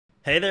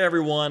Hey there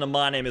everyone,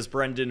 my name is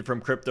Brendan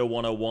from Crypto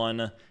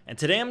 101, and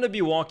today I'm going to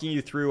be walking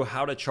you through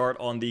how to chart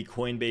on the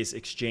Coinbase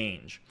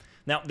exchange.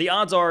 Now, the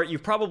odds are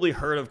you've probably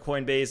heard of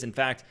Coinbase. In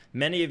fact,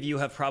 many of you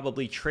have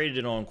probably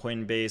traded on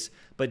Coinbase,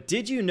 but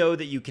did you know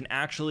that you can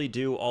actually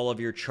do all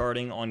of your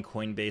charting on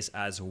Coinbase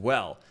as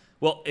well?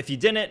 Well, if you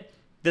didn't,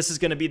 this is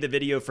going to be the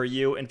video for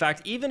you. In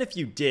fact, even if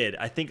you did,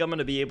 I think I'm going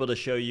to be able to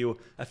show you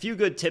a few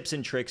good tips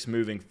and tricks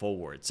moving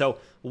forward. So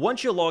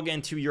once you log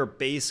into your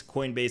base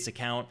Coinbase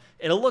account,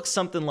 it'll look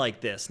something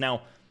like this.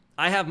 Now,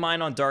 I have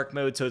mine on dark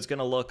mode, so it's going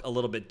to look a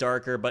little bit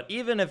darker, but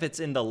even if it's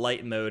in the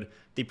light mode,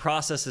 the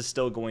process is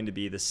still going to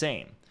be the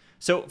same.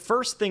 So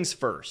first things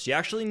first, you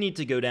actually need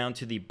to go down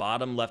to the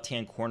bottom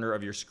left-hand corner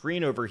of your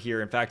screen over here.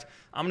 In fact,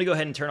 I'm gonna go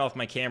ahead and turn off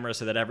my camera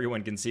so that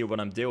everyone can see what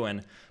I'm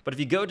doing. But if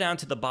you go down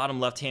to the bottom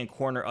left-hand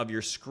corner of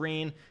your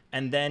screen,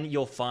 and then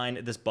you'll find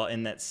this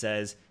button that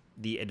says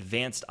the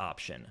advanced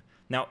option.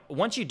 Now,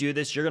 once you do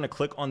this, you're gonna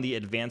click on the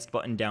advanced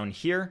button down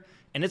here,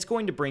 and it's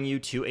going to bring you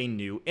to a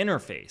new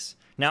interface.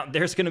 Now,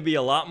 there's going to be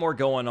a lot more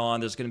going on.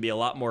 There's going to be a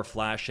lot more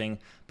flashing.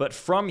 But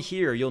from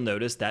here, you'll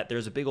notice that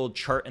there's a big old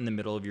chart in the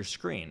middle of your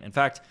screen. In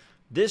fact,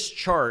 this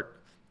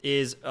chart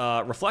is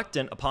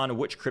reflectant upon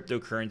which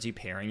cryptocurrency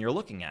pairing you're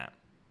looking at.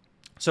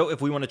 So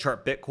if we want to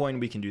chart Bitcoin,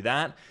 we can do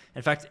that.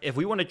 In fact, if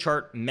we want to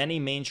chart many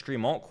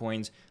mainstream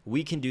altcoins,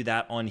 we can do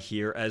that on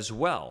here as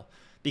well.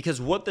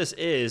 Because what this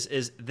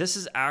is this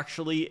is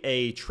actually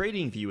a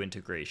TradingView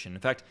integration.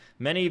 In fact,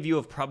 many of you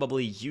have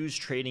probably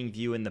used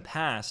TradingView in the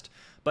past,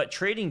 but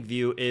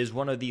TradingView is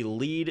one of the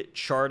lead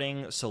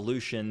charting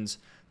solutions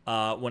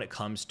when it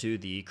comes to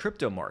the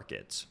crypto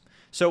markets.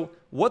 So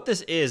what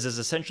this is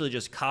essentially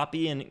just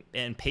copying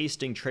and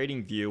pasting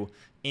TradingView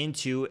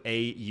into a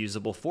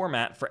usable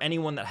format for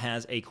anyone that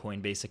has a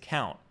Coinbase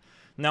account.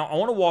 Now, I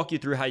want to walk you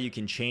through how you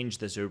can change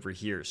this over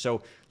here.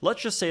 So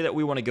let's just say that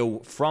we want to go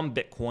from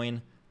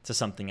Bitcoin to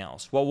something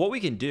else. Well, what we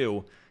can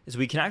do is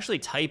we can actually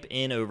type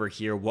in over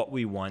here what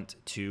we want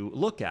to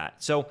look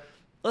at. So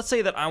let's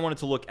say that I wanted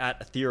to look at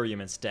Ethereum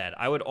instead.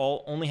 I would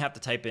only have to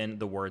type in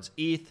the words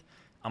ETH.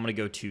 I'm going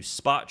to go to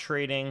spot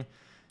trading.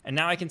 And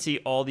now I can see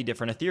all the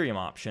different Ethereum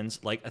options,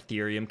 like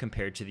Ethereum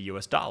compared to the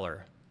US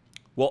dollar.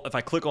 Well, if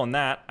I click on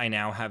that, I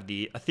now have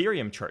the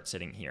Ethereum chart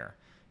sitting here.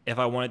 If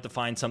I wanted to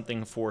find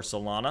something for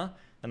Solana,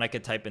 then I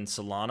could type in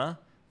Solana,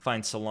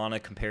 find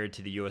Solana compared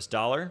to the US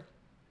dollar,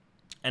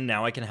 and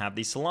now I can have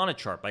the Solana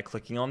chart by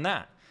clicking on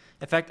that.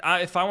 In fact,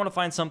 if I want to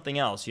find something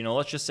else,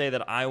 let's just say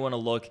that I want to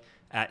look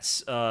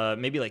at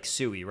maybe like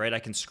SUI, right? I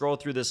can scroll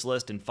through this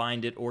list and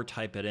find it or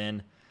type it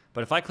in.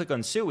 But if I click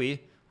on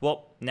SUI,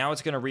 well, now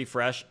it's going to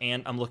refresh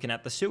and I'm looking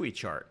at the SUI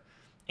chart.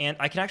 And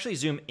I can actually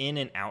zoom in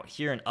and out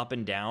here and up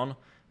and down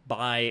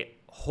by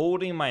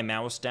holding my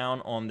mouse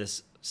down on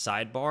this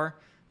sidebar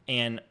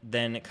and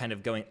then kind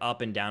of going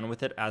up and down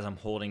with it as I'm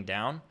holding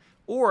down.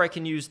 Or I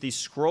can use the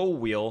scroll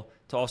wheel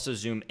to also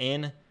zoom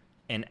in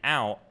and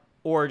out,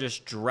 or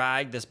just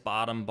drag this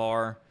bottom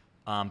bar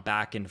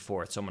back and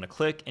forth. So I'm going to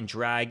click and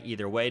drag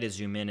either way to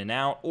zoom in and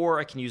out, or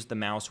I can use the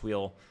mouse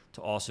wheel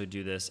to also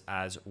do this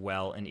as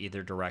well in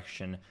either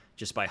direction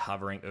just by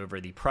hovering over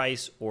the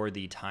price or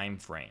the time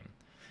frame.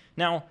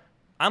 Now,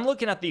 I'm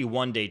looking at the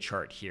one-day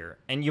chart here,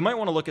 and you might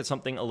want to look at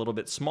something a little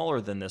bit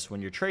smaller than this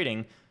when you're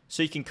trading.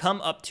 So you can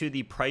come up to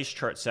the price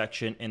chart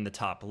section in the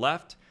top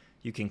left.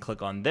 You can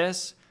click on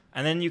this,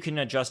 and then you can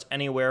adjust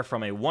anywhere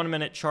from a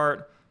 1-minute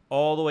chart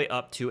all the way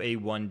up to a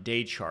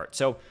 1-day chart.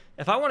 So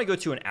if I want to go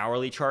to an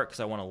hourly chart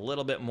because I want a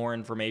little bit more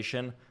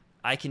information,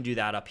 I can do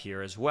that up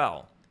here as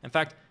well. In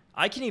fact,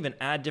 I can even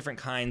add different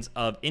kinds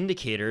of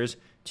indicators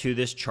to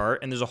this chart,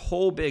 and there's a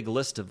whole big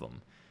list of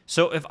them.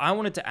 So if I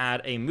wanted to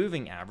add a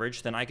moving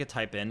average, then I could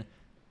type in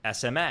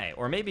SMA,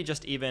 or maybe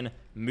just even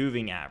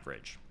moving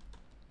average.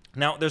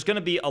 Now, there's going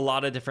to be a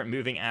lot of different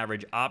moving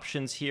average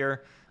options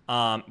here,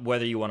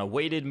 whether you want a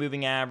weighted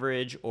moving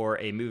average or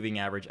a moving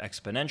average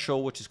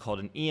exponential, which is called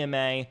an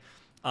EMA.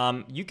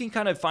 You can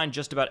kind of find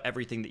just about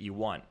everything that you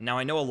want. Now,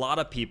 I know a lot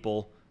of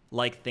people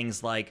like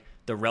things like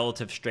the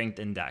relative strength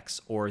index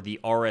or the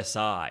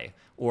RSI,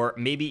 or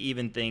maybe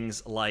even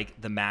things like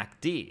the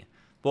MACD.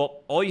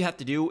 Well, all you have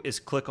to do is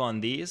click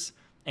on these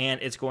and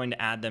it's going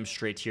to add them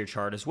straight to your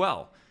chart as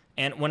well.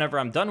 And whenever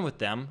I'm done with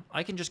them,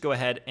 I can just go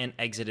ahead and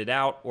exit it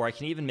out, or I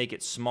can even make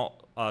it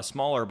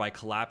smaller by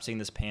collapsing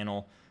this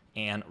panel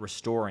and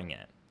restoring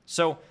it.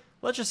 So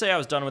let's just say I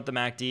was done with the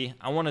MACD.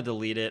 I want to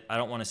delete it. I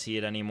don't want to see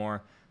it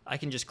anymore. I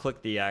can just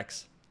click the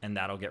X and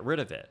that'll get rid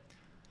of it.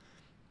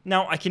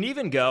 Now I can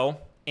even go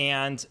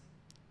and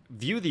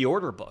view the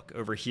order book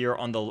over here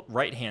on the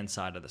right-hand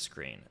side of the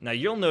screen. Now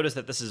you'll notice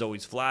that this is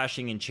always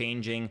flashing and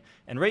changing.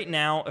 And right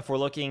now, if we're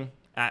looking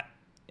at,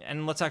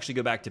 and let's actually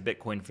go back to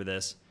Bitcoin for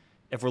this.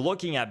 If we're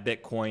looking at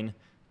Bitcoin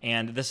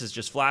and this is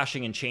just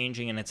flashing and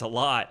changing and it's a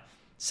lot,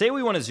 say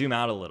we want to zoom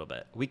out a little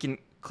bit. We can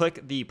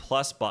click the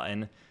plus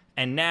button,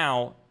 and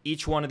now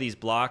each one of these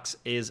blocks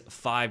is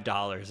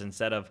 $5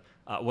 instead of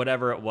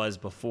whatever it was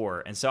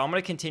before. And so I'm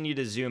going to continue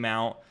to zoom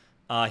out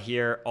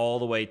here all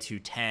the way to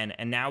 10.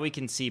 And now we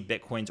can see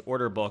Bitcoin's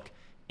order book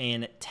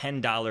in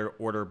 $10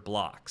 order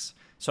blocks.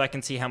 So I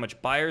can see how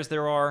much buyers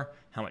there are,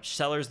 how much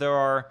sellers there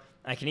are.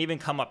 I can even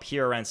come up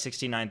here around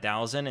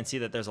 69,000 and see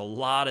that there's a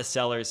lot of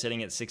sellers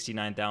sitting at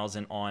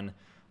 69,000 on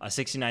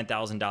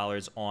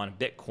 $69,000 on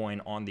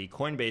Bitcoin on the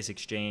Coinbase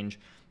exchange.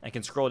 I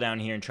can scroll down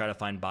here and try to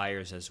find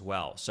buyers as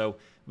well. So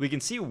we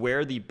can see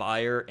where the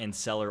buyer and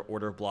seller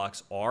order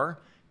blocks are.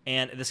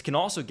 And this can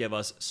also give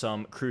us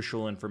some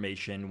crucial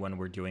information when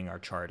we're doing our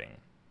charting.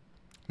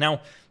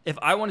 Now, if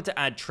I wanted to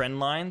add trend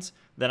lines,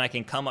 then I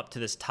can come up to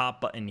this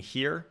top button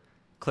here,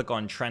 click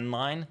on trend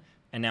line,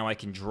 and now I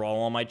can draw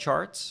all my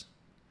charts.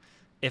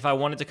 If I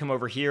wanted to come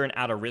over here and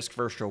add a risk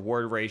versus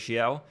reward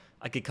ratio,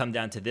 I could come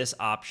down to this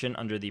option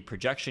under the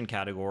projection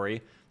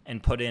category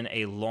and put in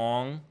a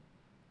long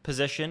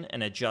position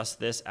and adjust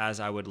this as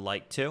I would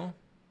like to.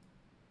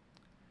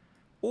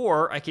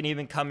 Or I can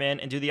even come in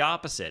and do the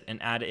opposite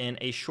and add in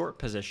a short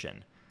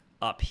position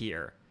up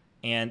here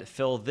and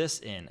fill this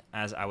in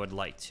as I would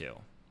like to.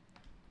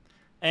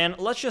 And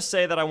let's just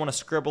say that I want to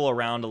scribble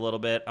around a little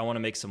bit. I want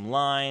to make some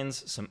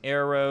lines, some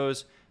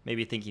arrows,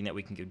 maybe thinking that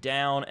we can go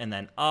down and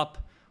then up.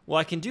 Well,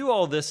 I can do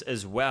all this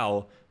as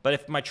well, but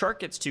if my chart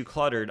gets too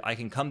cluttered, I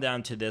can come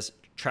down to this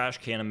trash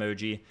can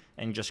emoji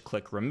and just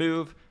click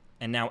remove,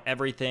 and now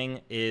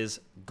everything is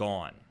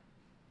gone.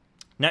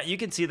 Now you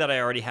can see that I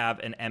already have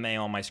an MA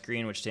on my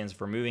screen, which stands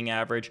for moving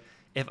average.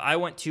 If I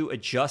want to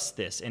adjust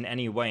this in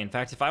any way, in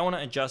fact, if I want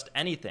to adjust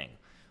anything,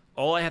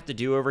 all I have to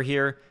do over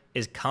here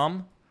is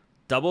come,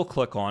 double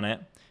click on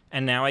it,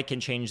 and now I can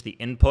change the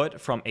input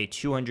from a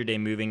 200-day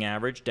moving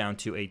average down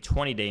to a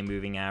 20-day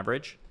moving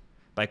average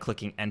by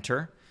clicking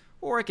enter,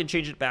 or I can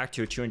change it back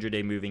to a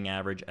 200-day moving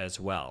average as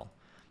well.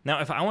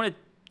 Now, if I want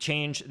to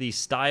change the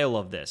style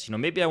of this,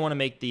 maybe I want to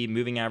make the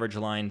moving average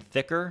line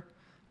thicker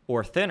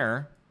or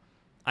thinner,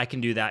 I can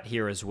do that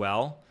here as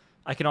well.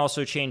 I can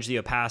also change the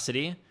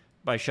opacity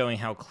by showing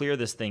how clear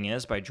this thing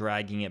is by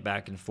dragging it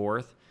back and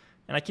forth.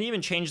 And I can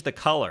even change the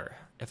color.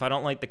 If I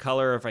don't like the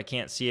color, if I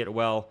can't see it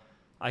well,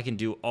 I can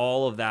do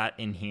all of that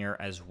in here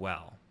as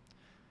well.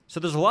 So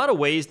there's a lot of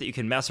ways that you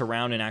can mess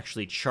around and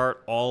actually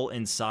chart all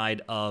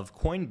inside of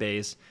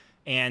Coinbase,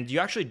 and you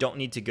actually don't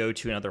need to go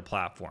to another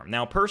platform.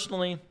 Now,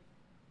 personally,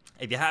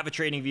 if you have a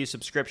TradingView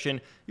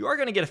subscription, you are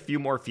going to get a few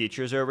more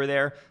features over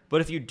there,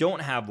 but if you don't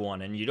have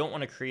one and you don't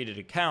want to create an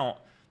account,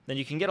 then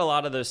you can get a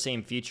lot of those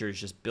same features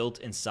just built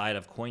inside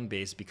of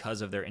Coinbase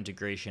because of their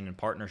integration and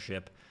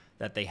partnership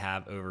that they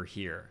have over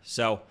here.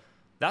 So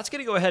that's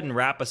going to go ahead and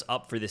wrap us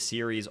up for this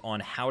series on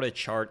how to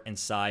chart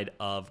inside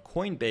of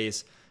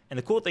Coinbase. And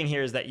the cool thing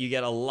here is that you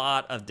get a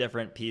lot of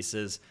different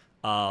pieces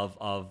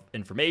of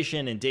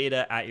information and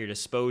data at your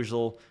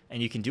disposal,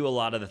 and you can do a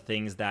lot of the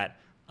things that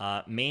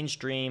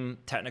mainstream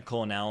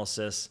technical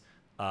analysis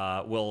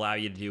will allow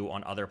you to do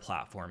on other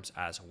platforms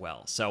as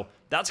well. So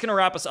that's going to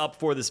wrap us up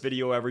for this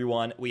video,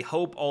 everyone. We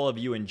hope all of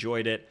you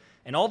enjoyed it.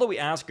 And all that we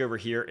ask over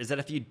here is that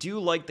if you do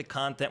like the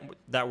content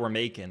that we're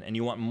making and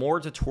you want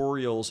more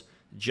tutorials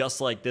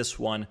just like this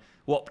one,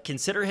 well,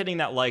 consider hitting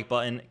that like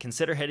button,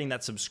 consider hitting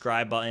that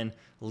subscribe button,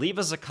 leave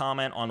us a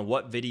comment on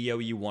what video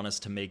you want us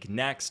to make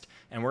next,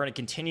 and we're going to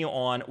continue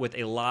on with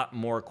a lot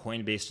more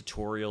Coinbase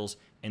tutorials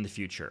in the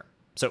future.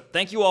 So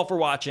thank you all for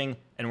watching,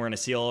 and we're going to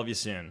see all of you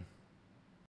soon.